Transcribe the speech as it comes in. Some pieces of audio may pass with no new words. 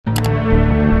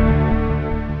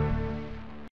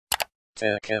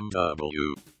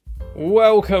business.techmw.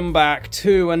 Welcome back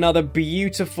to another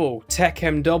beautiful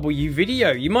TechMW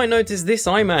video. You might notice this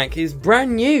iMac is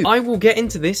brand new. I will get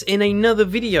into this in another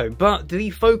video, but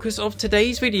the focus of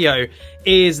today's video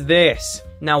is this.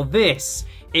 Now this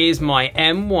is my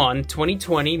M1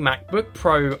 2020 MacBook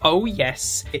Pro. Oh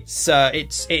yes, it's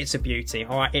a beauty.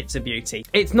 All right, it's a beauty.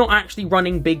 It's not actually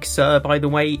running Big Sur, by the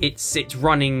way. It's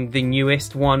running the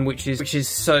newest one, which is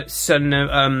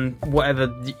whatever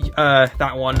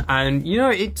that one, and you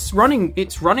know it's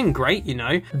running great. You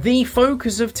know, the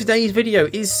focus of today's video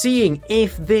is seeing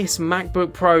if this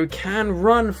MacBook Pro can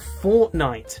run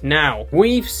Fortnite. Now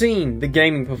we've seen the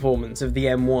gaming performance of the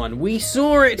M1. We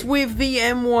saw it with the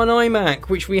M1 iMac,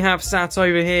 which we have sat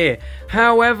over here.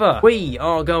 However, we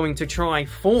are going to try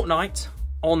Fortnite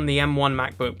on the M1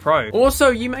 MacBook Pro. Also,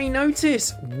 you may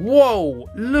notice, whoa,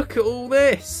 look at all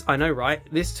this. I know, right?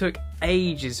 This took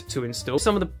ages to install.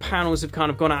 Some of the panels have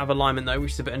kind of gone out of alignment though,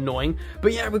 which is a bit annoying.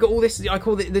 But yeah, we've got all this, I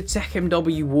call it the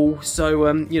TechMW wall. So,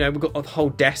 you know, we've got a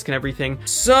whole desk and everything.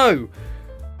 So,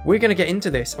 we're going to get into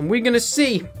this and we're going to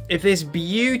see if this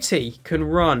beauty can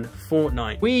run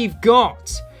Fortnite. We've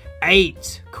got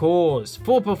 8 cores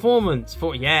for performance,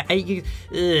 8 gigs.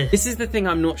 This is the thing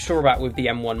I'm not sure about with the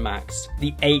M1 Max,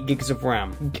 the 8 gigs of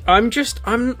RAM. I'm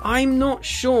not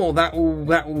sure that will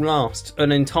last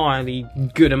an entirely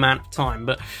good amount of time,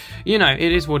 but you know,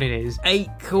 it is what it is. 8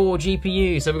 core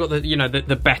GPU, so we've got the, you know,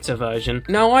 the better version.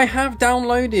 Now I have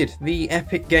downloaded the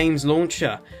Epic Games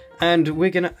launcher and we're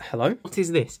gonna, hello? What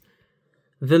is this?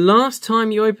 The last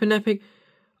time you opened Epic,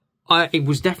 it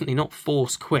was definitely not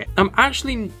force quit. I'm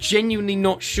actually genuinely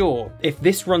not sure if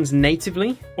this runs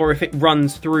natively or if it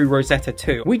runs through Rosetta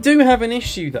 2. We do have an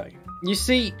issue though. You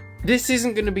see, this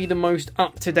isn't going to be the most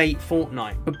up-to-date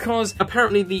Fortnite because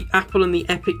apparently the Apple and the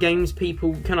Epic Games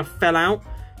people kind of fell out.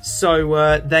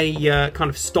 So they kind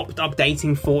of stopped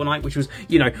updating Fortnite, which was,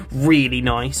 you know, really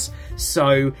nice.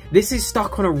 So this is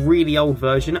stuck on a really old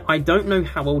version. I don't know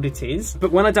how old it is,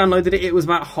 but when I downloaded it, it was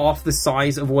about half the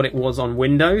size of what it was on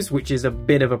Windows, which is a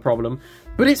bit of a problem.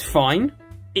 But it's fine.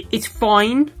 It's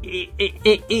fine.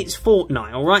 It's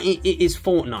Fortnite, all right? It is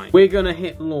Fortnite. We're going to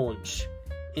hit launch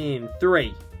in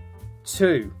 3,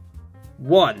 2,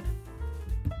 1.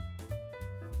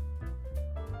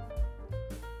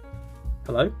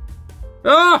 Hello?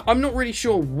 Ah! I'm not really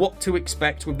sure what to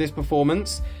expect with this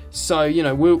performance, so, you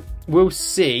know, we'll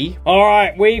see.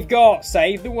 Alright, we've got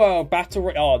Save the World, Battle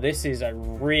Royale. Oh, this is a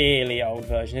really old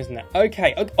version, isn't it?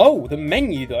 Okay, oh, the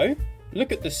menu, though.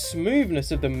 Look at the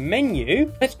smoothness of the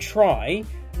menu. Let's try...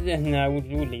 No,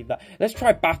 we'll leave that. Let's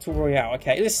try Battle Royale.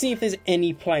 Okay, let's see if there's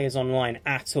any players online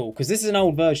at all, because this is an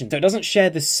old version, so it doesn't share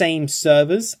the same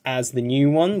servers as the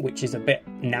new one, which is a bit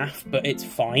naff, but it's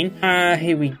fine.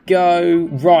 Here we go.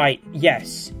 Right,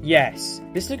 yes.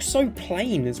 This looks so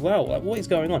plain as well. Like, what is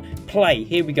going on? Play,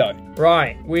 here we go.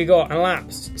 Right, we got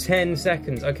elapsed 10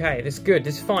 seconds. Okay, that's good,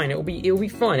 that's fine. It'll be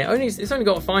fine. It's only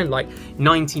got to find like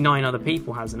 99 other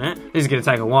people, hasn't it? This is gonna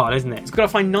take a while, isn't it? It's got to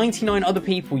find 99 other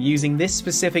people using this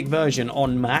specific version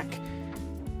on Mac.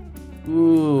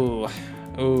 Ooh.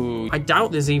 I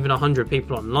doubt there's even 100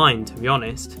 people online, to be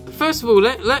honest. First of all,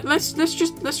 let's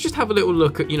just have a little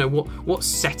look at, you know, what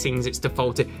settings it's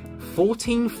defaulted.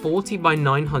 1440 by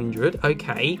 900.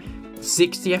 Okay,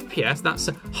 60 FPS. That's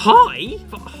a high.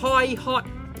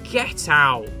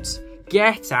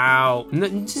 Get out.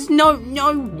 There's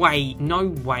no way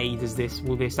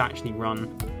will this actually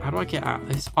run. How do I get out of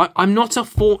this? I'm not a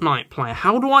Fortnite player.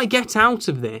 How do I get out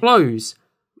of this? Close.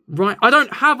 Right, I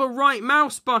don't have a right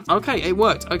mouse button. Okay, it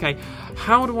worked. Okay,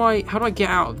 how do I get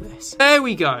out of this? There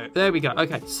we go.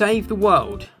 Okay, save the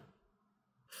world.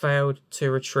 Failed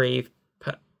to retrieve.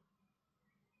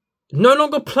 No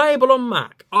longer playable on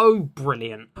Mac. Oh,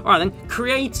 brilliant. All right then,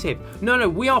 creative. No,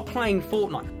 we are playing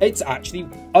Fortnite. It's actually,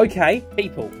 okay,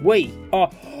 people, we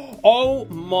are, oh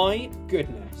my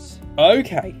goodness.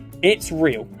 Okay, it's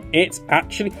real. It's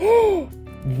actually,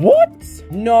 what?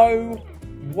 No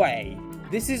way.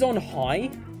 This is on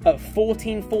high at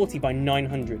 1440 by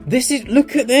 900. This is,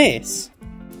 look at this.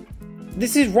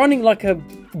 This is running like a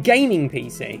gaming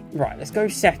PC. Right, let's go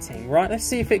setting, right? Let's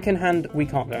see if it can handle... We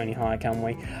can't go any higher, can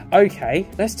we? Okay,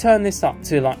 let's turn this up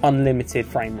to like unlimited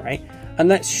frame rate and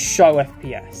let's show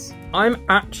FPS. I'm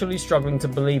actually struggling to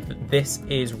believe that this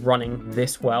is running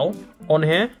this well on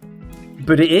here,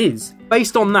 but it is.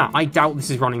 Based on that, I doubt this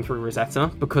is running through Rosetta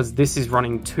because this is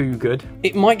running too good.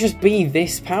 It might just be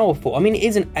this powerful. I mean, it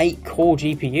is an 8-core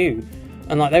GPU.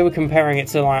 and like they were comparing it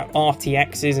to like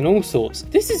RTXs and all sorts.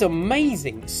 This is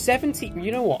amazing. 70,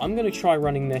 you know what, I'm going to try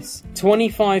running this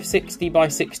 2560 by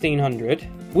 1600.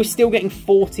 We're still getting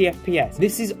 40 FPS.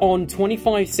 This is on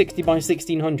 2560 by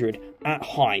 1600 at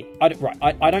high. I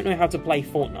don't know how to play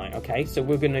Fortnite, okay? So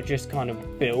we're going to just kind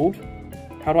of build.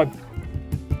 How do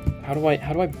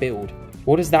I build?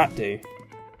 What does that do?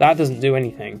 That doesn't do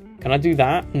anything. Can I do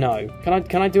that? No.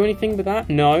 Can I do anything with that?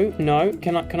 No.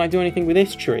 Can I do anything with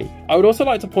this tree? I would also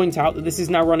like to point out that this is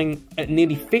now running at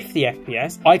nearly 50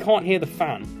 FPS. I can't hear the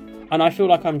fan. And I feel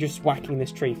like I'm just whacking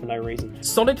this tree for no reason.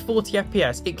 Solid 40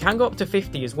 FPS. It can go up to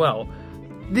 50 as well.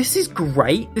 This is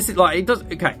great. This is like, it does,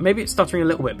 okay, maybe it's stuttering a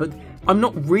little bit, but I'm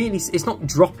not really, it's not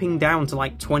dropping down to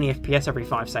like 20 FPS every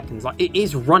 5 seconds. Like, it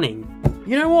is running.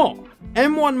 You know what?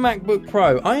 M1 MacBook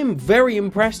Pro, I am very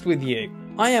impressed with you.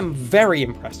 I am very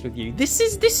impressed with you. This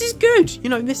is good. You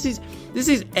know, this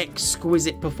is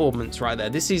exquisite performance right there.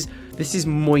 This is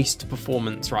moist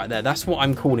performance right there. That's what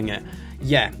I'm calling it.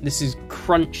 Yeah, this is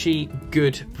crunchy,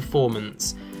 good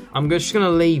performance. I'm just going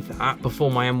to leave that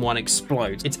before my M1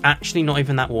 explodes. It's actually not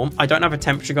even that warm. I don't have a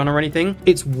temperature gun or anything.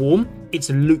 It's warm. It's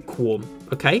lukewarm.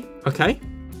 Okay? Okay?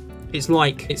 It's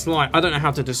like, I don't know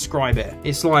how to describe it.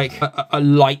 It's like a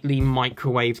lightly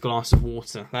microwaved glass of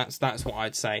water. That's what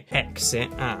I'd say. Exit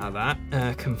out of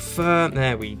that. Confirm.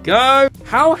 There we go.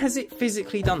 How has it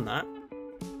physically done that?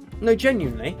 No,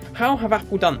 genuinely. How have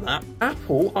Apple done that?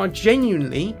 Apple are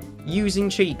genuinely using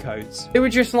cheat codes. They were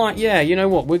just like, yeah, you know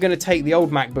what? We're going to take the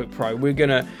old MacBook Pro. We're going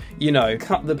to, you know,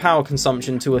 cut the power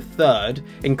consumption to a third,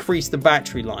 increase the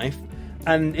battery life,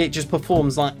 and it just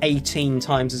performs like 18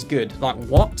 times as good. Like,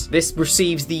 what? This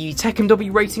receives the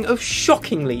TechMW rating of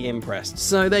shockingly impressed.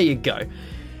 So there you go.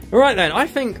 Alright then, I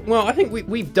think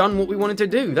we've done what we wanted to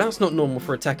do. That's not normal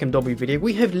for a TechMW video.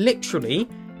 We have literally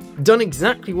done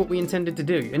exactly what we intended to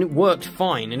do, and it worked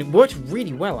fine, and it worked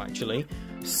really well actually.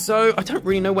 So I don't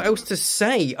really know what else to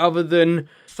say other than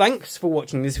thanks for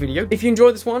watching this video. If you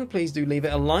enjoyed this one, please do leave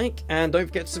it a like, and don't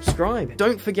forget to subscribe.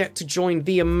 Don't forget to join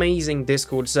the amazing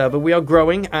Discord server. We are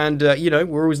growing, and you know,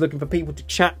 we're always looking for people to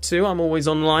chat to. I'm always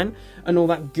online and all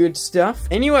that good stuff.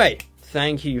 Anyway,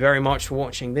 thank you very much for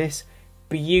watching this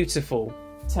beautiful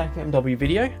TechMW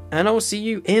video, and I will see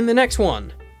you in the next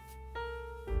one.